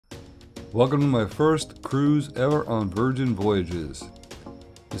Welcome to my first cruise ever on Virgin Voyages.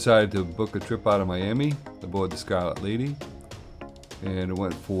 Decided to book a trip out of Miami aboard the Scarlet Lady, and it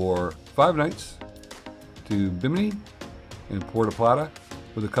went for 5 nights to Bimini in Puerto Plata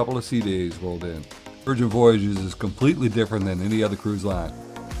with a couple of sea days rolled in. Virgin Voyages is completely different than any other cruise line,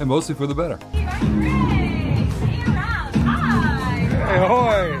 and mostly for the better. Hey, see you around. Hi. Hey,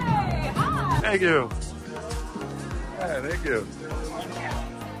 ahoy! Hey, hi. Thank you. Hey, thank you.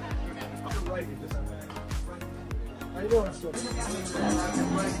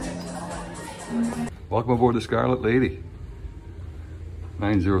 Welcome aboard the Scarlet Lady.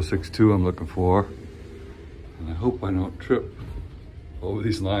 9062 I'm looking for. And I hope I don't trip over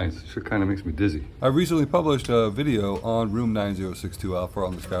these lines. It sure kind of makes me dizzy. I recently published a video on room 9062 Alpha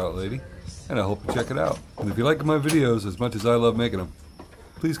on the Scarlet Lady, and I hope you check it out. And if you like my videos as much as I love making them,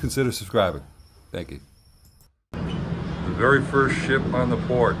 please consider subscribing. Thank you. The very first ship on the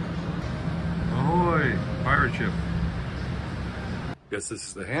port. Ahoy! Pirate ship. Guess this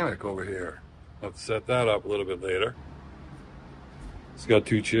is the hammock over here. I'll have to set that up a little bit later. It's got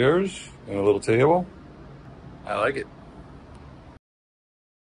 2 chairs and a little table. I like it.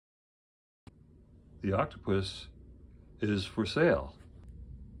 The octopus is for sale.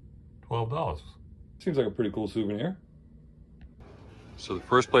 $12. Seems like a pretty cool souvenir. So the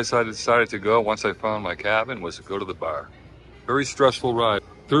first place I decided to go once I found my cabin was to go to the bar. Very stressful ride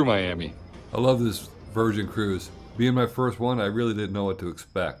through Miami. I love this Virgin cruise. Being my first one, I really didn't know what to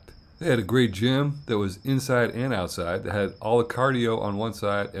expect. They had a great gym that was inside and outside. They had all the cardio on one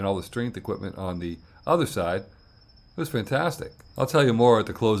side and all the strength equipment on the other side. It was fantastic. I'll tell you more at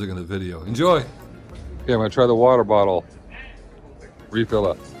the closing of the video. Enjoy! Okay, I'm gonna try the water bottle. Refill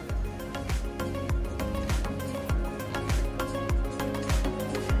up.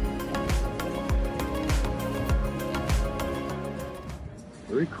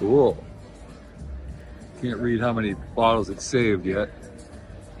 Very cool. Can't read how many bottles it saved yet.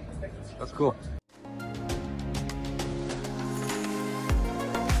 That's cool.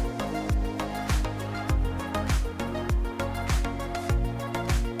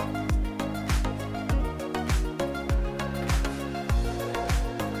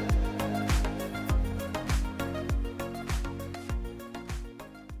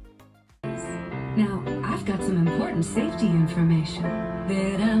 Now, I've got some important safety information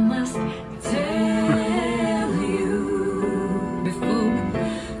that I must tell you before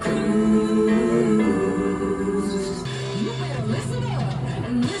cruise. You better listen up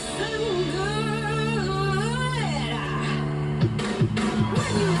and listen good.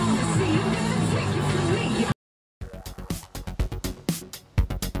 When you wanna see, you better take it from me.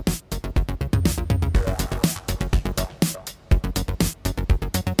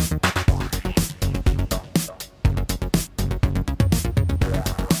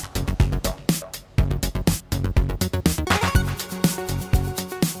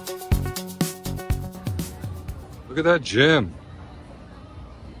 Look at that gym.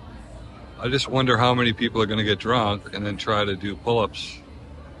 I just wonder how many people are going to get drunk and then try to do pull-ups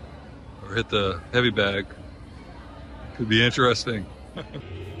or hit the heavy bag. Could be interesting.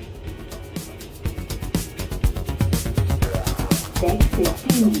 Deck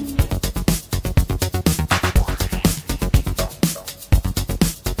 15.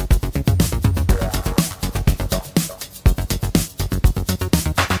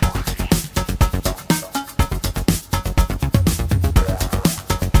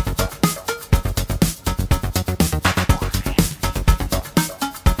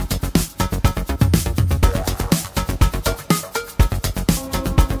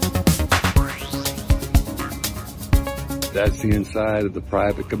 That's the inside of the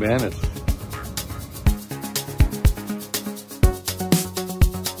private cabanas.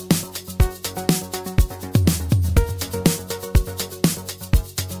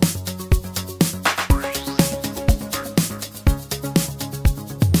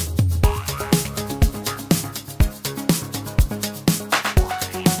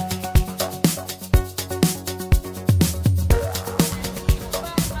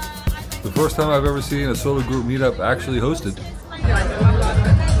 The first time I've ever seen a solo group meetup actually hosted.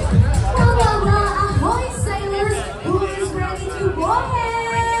 Ahoy, sailors! Who's ready to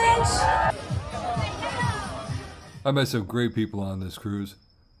voyage? I met some great people on this cruise.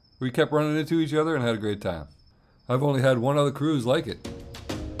 We kept running into each other and had a great time. I've only had one other cruise like it.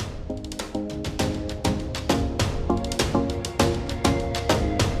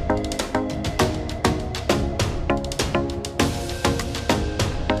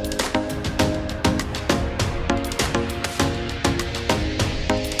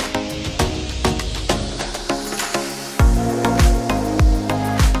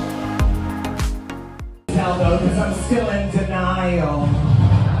 smile though, because I'm still in denial.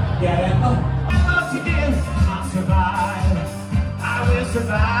 Get it? Oh, I love you, dear. I'll survive. I will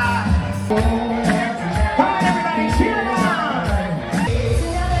survive. Come on, everybody, cheer it on! So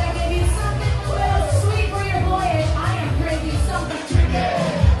now that I gave you something a little sweet for your voyage, I am bringing something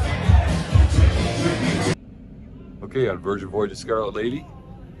tricky. Okay, on Virgin Voyages Scarlet Lady,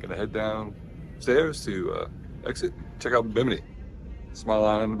 gonna head downstairs to exit, check out Bimini, small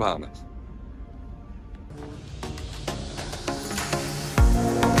island in the Bahamas.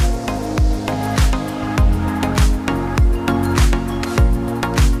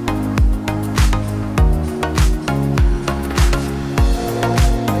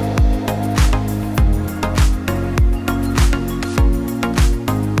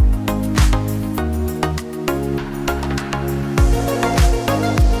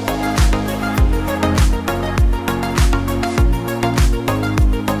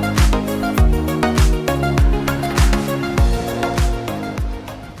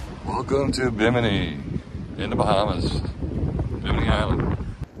 Welcome to Bimini in the Bahamas, Bimini Island.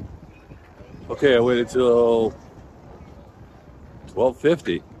 Okay, I waited till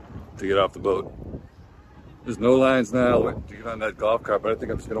 12:50 to get off the boat. There's no lines now to get on that golf cart, but I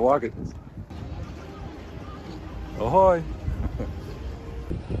think I'm just gonna walk it. Ahoy!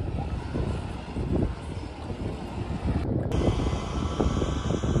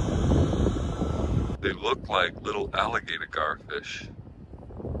 They look like little alligator garfish.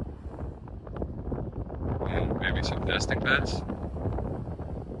 And maybe some nesting beds.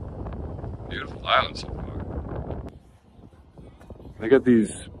 Beautiful island so far. They got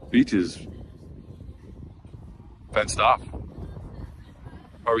these beaches fenced off.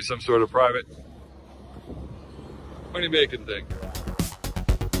 Probably some sort of private money making thing.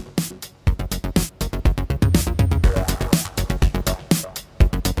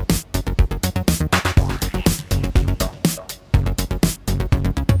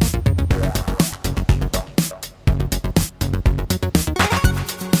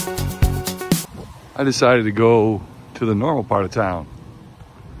 I decided to go to the normal part of town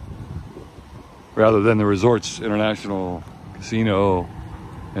rather than the Resorts International Casino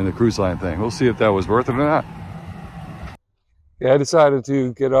and the cruise line thing. We'll see if that was worth it or not. Yeah, I decided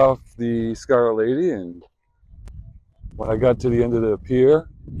to get off the Scarlet Lady, and when I got to the end of the pier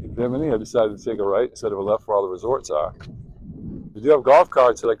in Bimini, I decided to take a right instead of a left where all the resorts are. We do have golf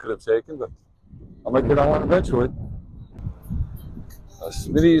carts that I could have taken, but I might get on one eventually. A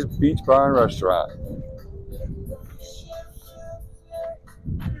Smitty's Beach Bar and Restaurant.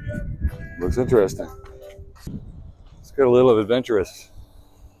 Looks interesting. It's got a little adventurous.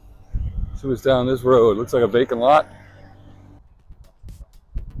 So it's down this road. Looks like a vacant lot.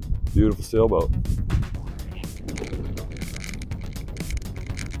 Beautiful sailboat.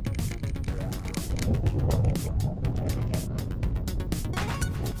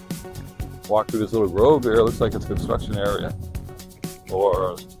 Walk through this little grove here. Looks like it's a construction area.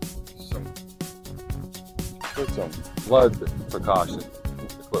 Or some flood precaution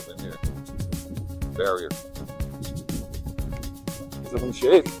equipment here. Barrier. Give them a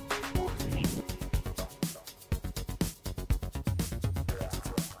shake.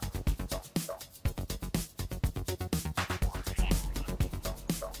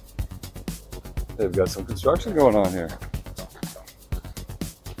 They've got some construction going on here.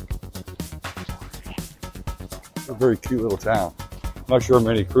 It's a very cute little town. Not sure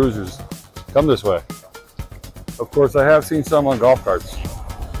many cruisers come this way. Of course, I have seen some on golf carts,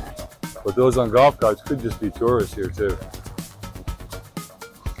 but those on golf carts could just be tourists here too,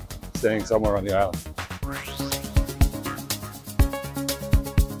 staying somewhere on the island.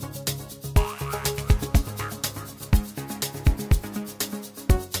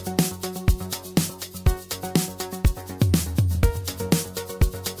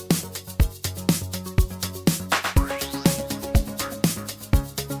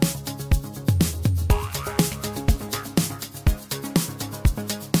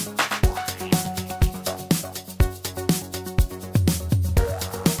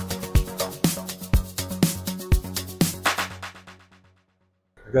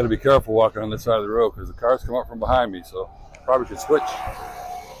 I got to be careful walking on this side of the road because the cars come up from behind me, so I probably should switch.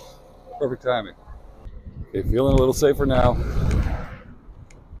 Perfect timing. Okay, feeling a little safer now.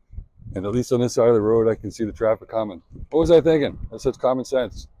 And at least on this side of the road, I can see the traffic coming. What was I thinking? That's such common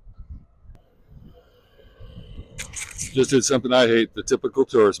sense. Just did something I hate, the typical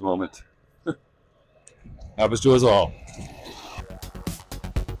tourist moment. Happens to us all.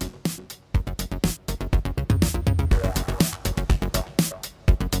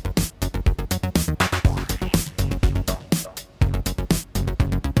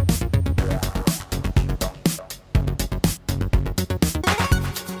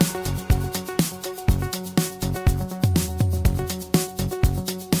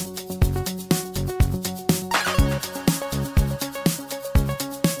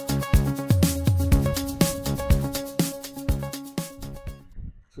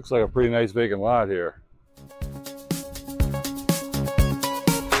 Looks like a pretty nice vacant lot here.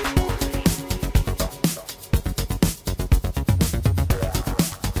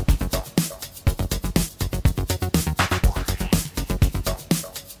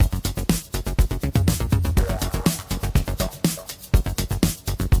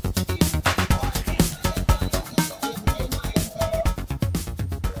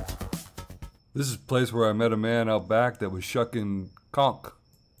 This is a place where I met a man out back that was shucking conch.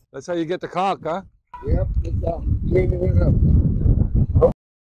 That's how you get the conch, huh? Yep, it's cleaning it up.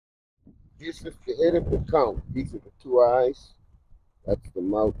 This is the head of the conch. These are the two eyes. That's the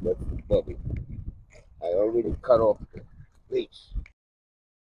mouth, that's the belly. I already cut off the base.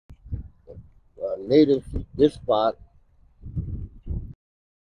 Natives eat this part. You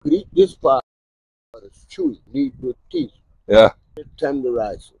could eat this part, but it's chewy. Need with teeth. Yeah.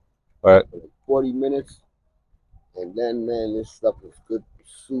 Tenderize it. All right. For like 40 minutes. And then, man, this stuff is good for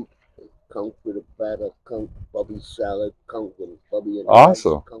soup. Conch with a batter, conch bubby salad, conch with bubby and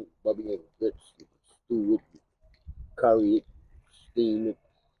Awesome. rice, conch bubby and grits. You can stew it, curry it, steam it.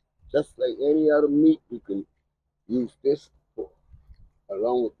 Just like any other meat, you can use this for,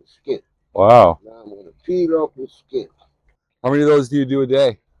 along with the skin. Wow. Now I'm going to peel off the skin. How many of those do you do a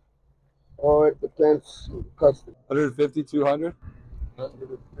day? Oh, it depends on the customer. 150, 200?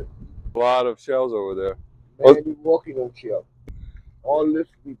 150. A lot of shells over there. Man, you're walking on shell. All this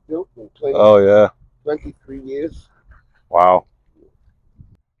we built in Oh, yeah. 23 years. Wow.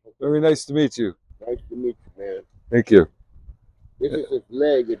 Very nice to meet you. Nice to meet you, man. Thank you. This is his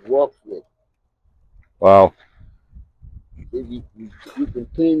leg it walks with. Wow. You can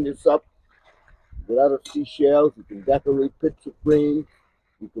clean this up without a seashells. You can decorate picture frames.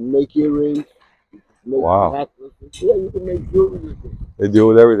 You can make earrings. You can make Wow. necklaces. Yeah, you can make jewelry with it. They do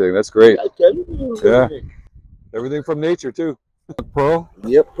with everything. That's great. I tell you, you can do Yeah. everything. Everything from nature, too. Pro?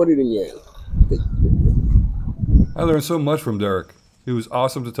 Yep, put it in your hand. I learned so much from Derick. He was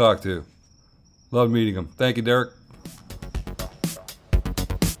awesome to talk to. Love meeting him. Thank you, Derick.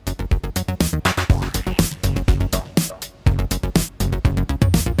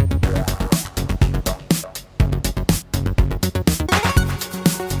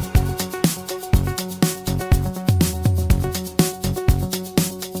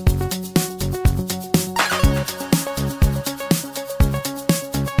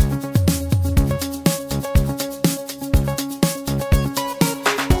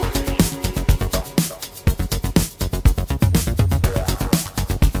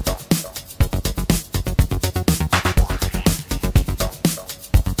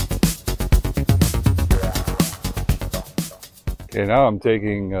 Okay, now I'm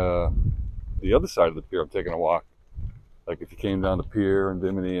taking the other side of the pier. I'm taking a walk. Like if you came down the pier in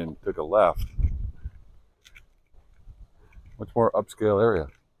Bimini and took a left. Much more upscale area.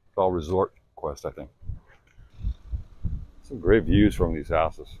 It's all resort quest, I think. Some great views from these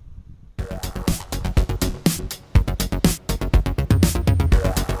houses.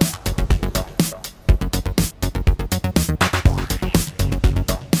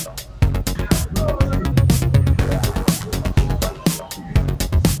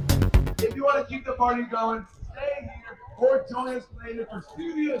 If you want to keep the party going, stay here or join us later for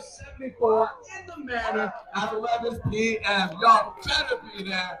Studio 74 in the Manor at 11 p.m. Y'all better be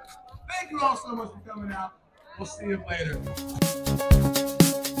there. Thank you all so much for coming out. We'll see you later.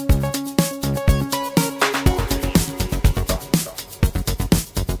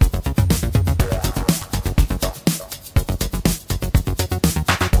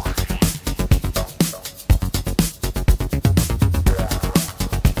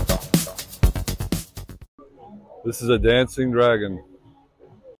 This is a dancing dragon.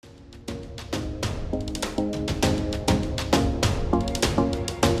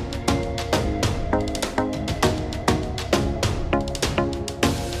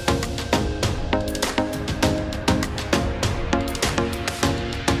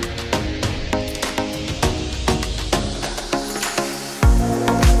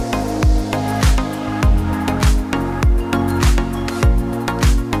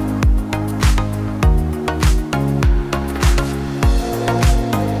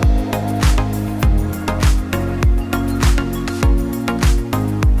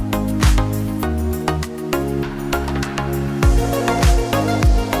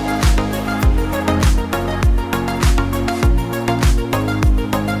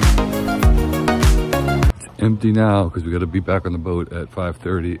 Empty now because we got to be back on the boat at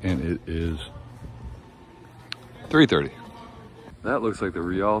 5:30 and it is 3:30. That looks like the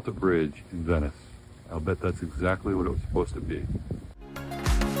Rialto Bridge in Venice. I'll bet that's exactly what it was supposed to be.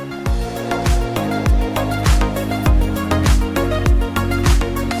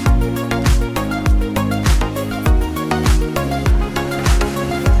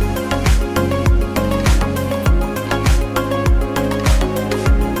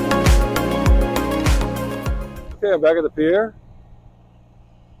 Okay, I'm back at the pier.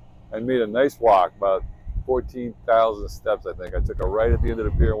 I made a nice walk, about 14,000 steps, I think. I took a right at the end of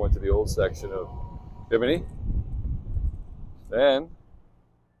the pier and went to the old section of Bimini. Then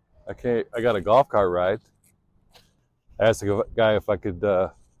I got a golf cart ride. I asked the guy if I could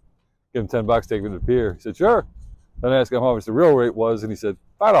give him $10 to take me to the pier. He said, sure. Then I asked him how much the real rate was, and he said,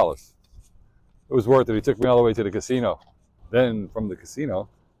 $5. It was worth it. He took me all the way to the casino. Then from the casino,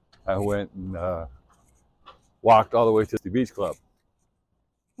 I went and walked all the way to the beach club.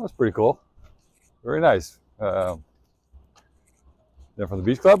 That was pretty cool. Very nice. Then from the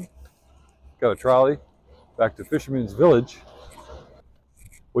beach club, got a trolley back to Fisherman's Village,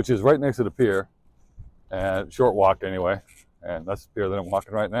 which is right next to the pier, and short walk anyway. And that's the pier that I'm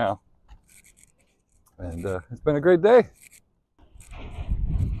walking right now. And it's been a great day.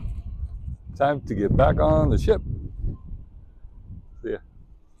 Time to get back on the ship. See ya.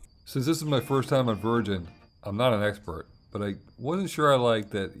 Since this is my first time on Virgin, I'm not an expert, but I wasn't sure I liked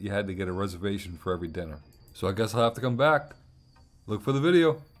that you had to get a reservation for every dinner. So I guess I'll have to come back. Look for the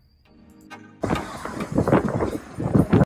video.